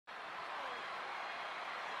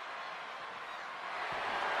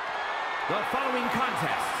The following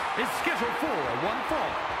contest is scheduled for one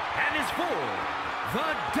fall and is for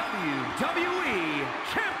the WWE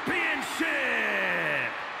Championship.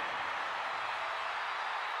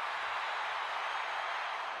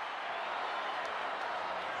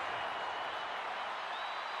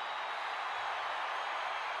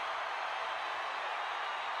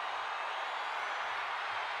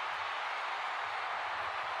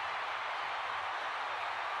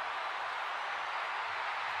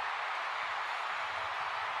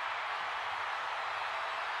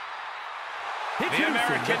 The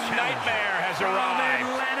American Nightmare has arrived.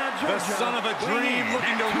 The son of a dream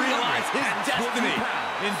looking to realize his destiny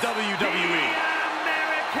in WWE. The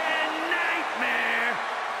American Nightmare,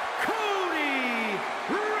 Cody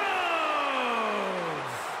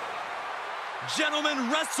Rhodes.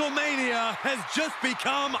 Gentlemen, WrestleMania has just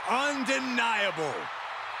become undeniable.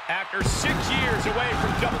 After 6 years away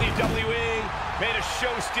from WWE, made a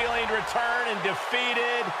show-stealing return and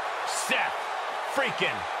defeated Seth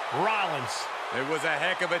freaking Rollins. It was a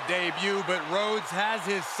heck of a debut, but Rhodes has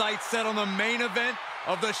his sights set on the main event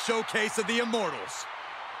of the Showcase of the Immortals.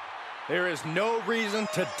 There is no reason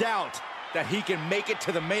to doubt that he can make it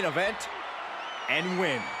to the main event and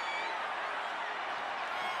win.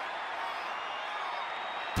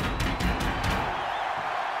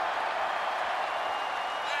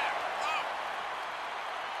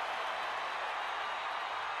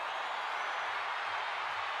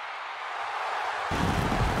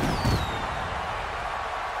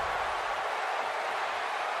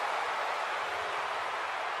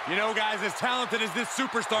 You know, guys, as talented as this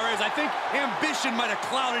superstar is, I think ambition might have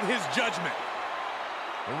clouded his judgment.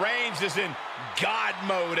 Reigns is in God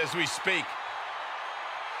mode as we speak.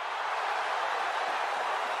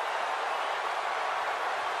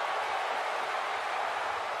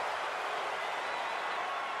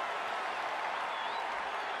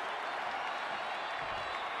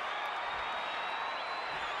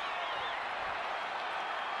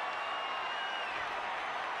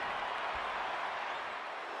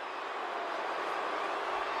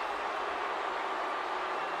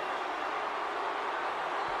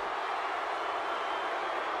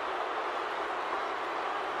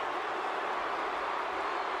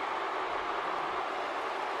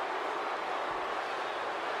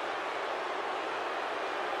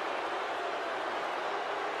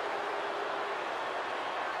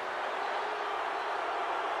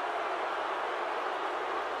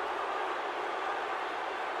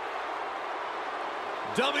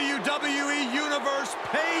 WWE Universe,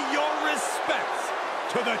 pay your respects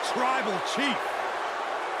to the Tribal Chief.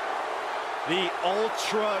 The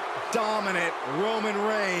ultra-dominant Roman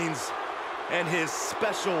Reigns and his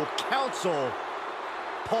special counsel,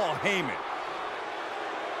 Paul Heyman.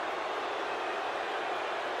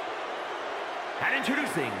 And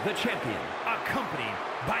introducing the champion, accompanied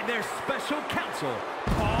by their special counsel,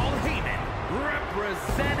 Paul Heyman,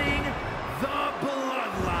 representing the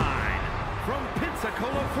Bloodline. From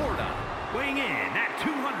Pensacola, Florida, weighing in at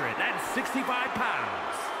 265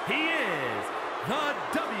 pounds, he is the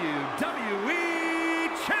WWE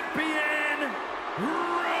Champion,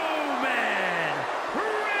 Roman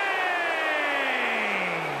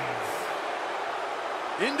Reigns!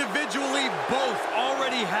 Individually, both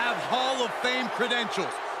already have Hall of Fame credentials.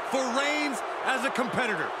 For Reigns as a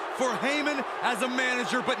competitor, for Heyman as a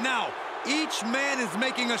manager, but now each man is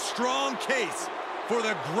making a strong case for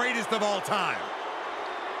the greatest of all time.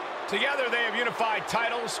 Together, they have unified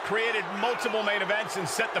titles, created multiple main events, and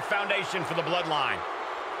set the foundation for the Bloodline.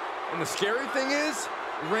 And the scary thing is,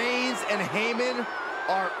 Reigns and Heyman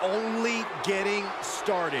are only getting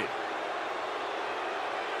started.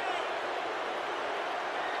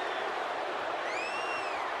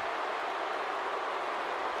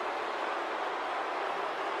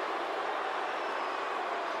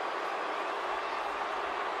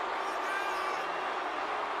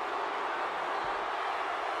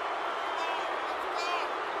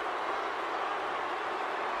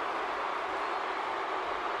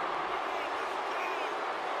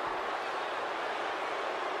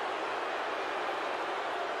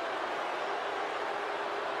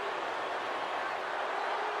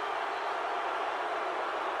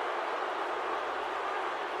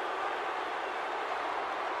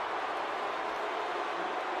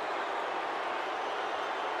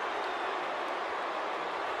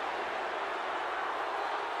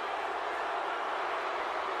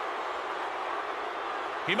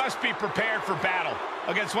 He must be prepared for battle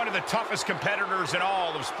against one of the toughest competitors in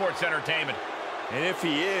all of sports entertainment. And if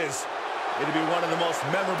he is, it'll be one of the most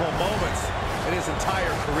memorable moments in his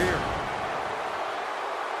entire career.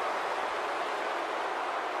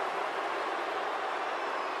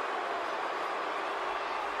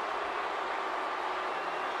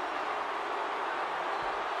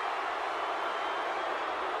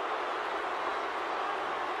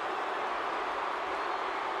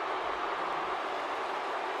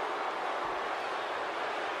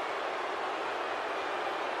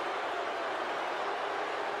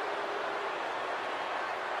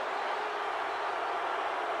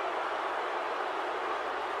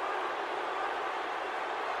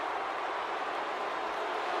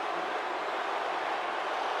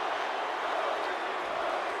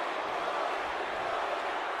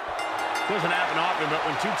 Doesn't happen often, but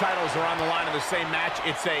when two titles are on the line in the same match,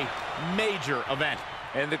 it's a major event.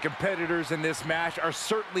 And the competitors in this match are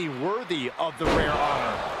certainly worthy of the rare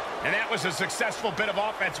honor. And that was a successful bit of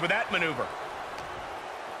offense with that maneuver.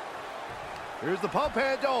 Here's the pump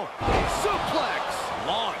handle. Suplex.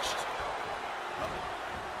 Launched.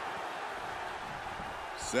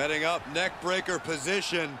 Setting up neck breaker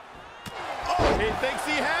position. Oh, he thinks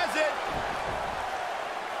he has it.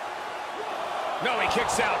 No, he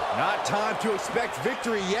kicks out. Not time to expect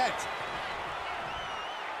victory yet.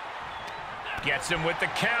 Gets him with the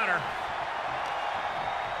counter.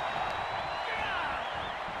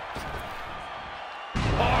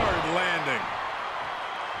 Hard landing.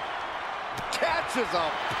 Catches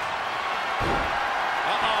him.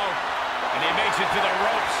 Uh-oh. And he makes it to the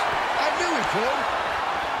ropes. I knew he could.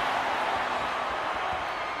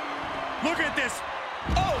 Look at this.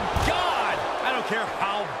 Oh, God! I don't care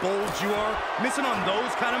how bold you are. Missing on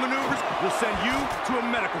those kind of maneuvers will send you to a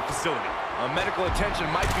medical facility. Medical attention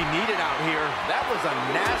might be needed out here. That was a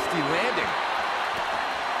nasty landing.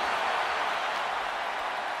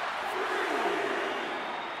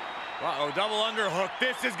 Uh-oh, double underhook.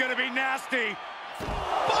 This is going to be nasty.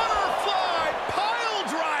 Butterfly pile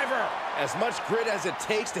driver. As much grit as it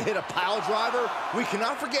takes to hit a pile driver, we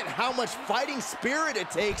cannot forget how much fighting spirit it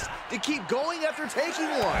takes to keep going after taking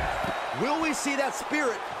one. Will we see that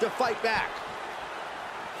spirit to fight back?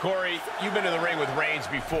 Corey, you've been in the ring with Reigns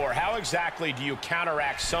before. How exactly do you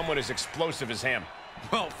counteract someone as explosive as him?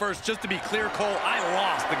 Well, first, just to be clear, Cole, I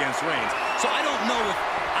lost against Reigns. So I don't know if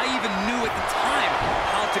I even knew at the time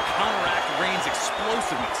how to counteract Reigns'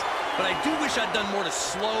 explosiveness. But I do wish I'd done more to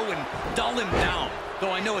slow and dull him down, though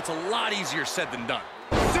I know it's a lot easier said than done.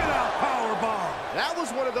 Sit-out powerbomb. That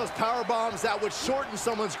was one of those power bombs that would shorten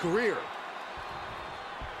someone's career.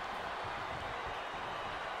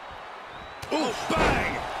 Ooh,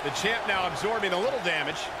 bang! The champ now absorbing a little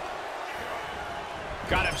damage.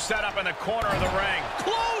 Got him set up in the corner of the ring.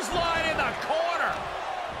 Clothesline in the corner!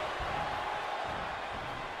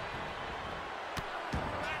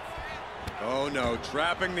 Oh, no,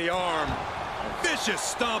 trapping the arm. Vicious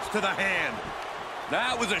stomps to the hand.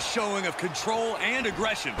 That was a showing of control and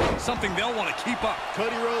aggression, something they'll want to keep up.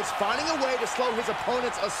 Cody Rhodes finding a way to slow his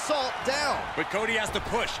opponent's assault down. But Cody has to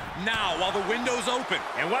push now while the window's open.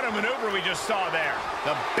 And what a maneuver we just saw there.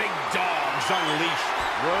 The big dogs unleashed.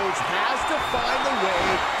 Rhodes has to find the way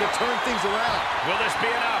to turn things around. Will this be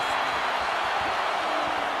enough?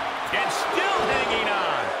 It's still hanging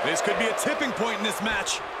on. This could be a tipping point in this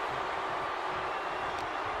match.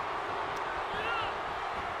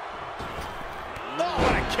 Oh,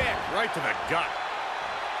 what a kick. Right to the gut.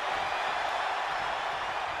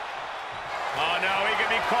 Oh, no, he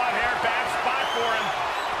could be caught here. Bad spot for him.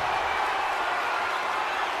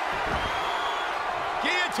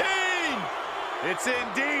 Guillotine! It's in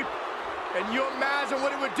deep. And you imagine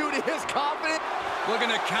what it would do to his confidence? Looking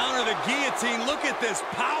to counter the guillotine. Look at this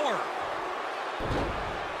power.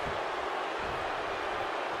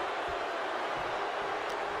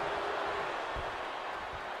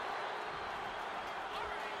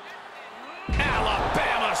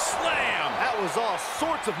 Alabama slam. That was all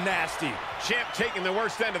sorts of nasty. Champ taking the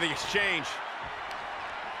worst end of the exchange.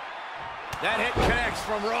 That hit connects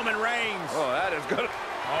from Roman Reigns. Oh, that is good.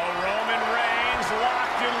 Oh, Roman Reigns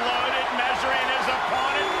locked and loaded, measuring his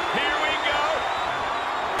opponent. Here we go.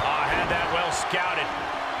 Oh, had that well scouted.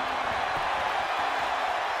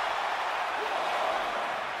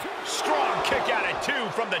 Strong kick out at 2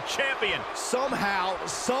 from the champion. Somehow,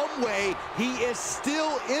 some way, he is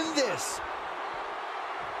still in this.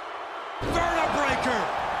 Vertebreaker.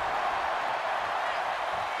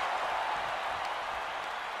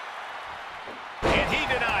 And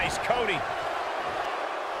he denies Cody.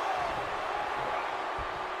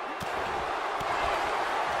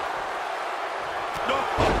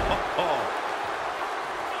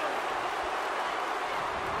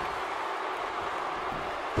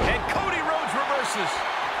 And Cody Rhodes reverses.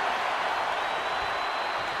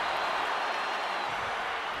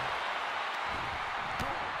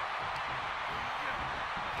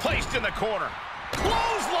 Placed in the corner.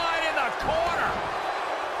 Clothesline in the corner.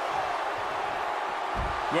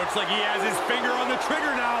 Looks like he has his finger on the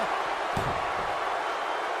trigger now.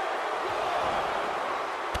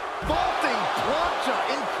 Vaulting plancha,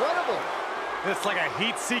 incredible. It's like a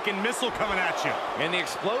heat-seeking missile coming at you. And the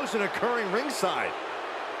explosion occurring ringside.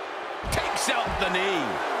 Takes out the knee.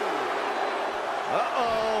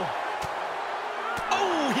 Uh-oh.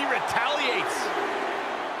 Oh, he retaliates.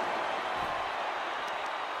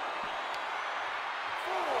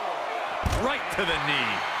 Right to the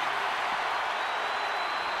knee.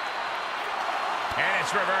 And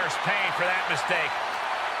it's reverse pain for that mistake.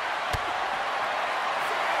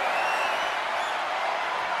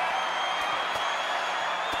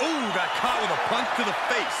 Ooh, got caught with a punch to the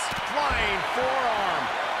face. Flying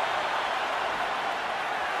forearm.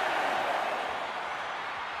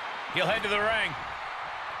 He'll head to the ring.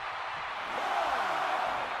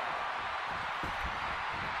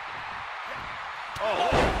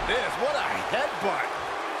 Oh, this, what a headbutt.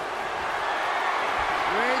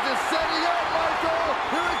 Reigns is setting up, Michael.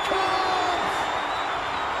 Here it comes.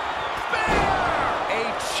 Spear! A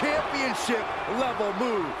championship level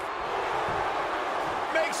move.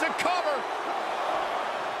 Makes a cover.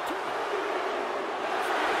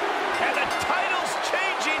 And the title's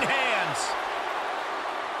changing hands.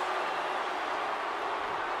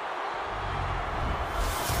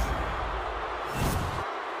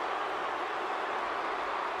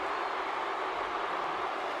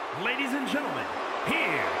 Ladies and gentlemen,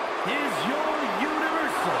 here is your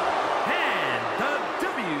Universal and the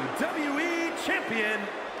WWE Champion,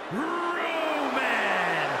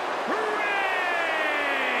 Roman Reigns!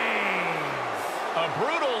 A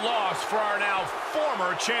brutal loss for our now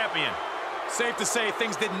former champion. Safe to say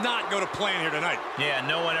things did not go to plan here tonight. Yeah,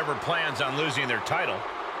 no one ever plans on losing their title.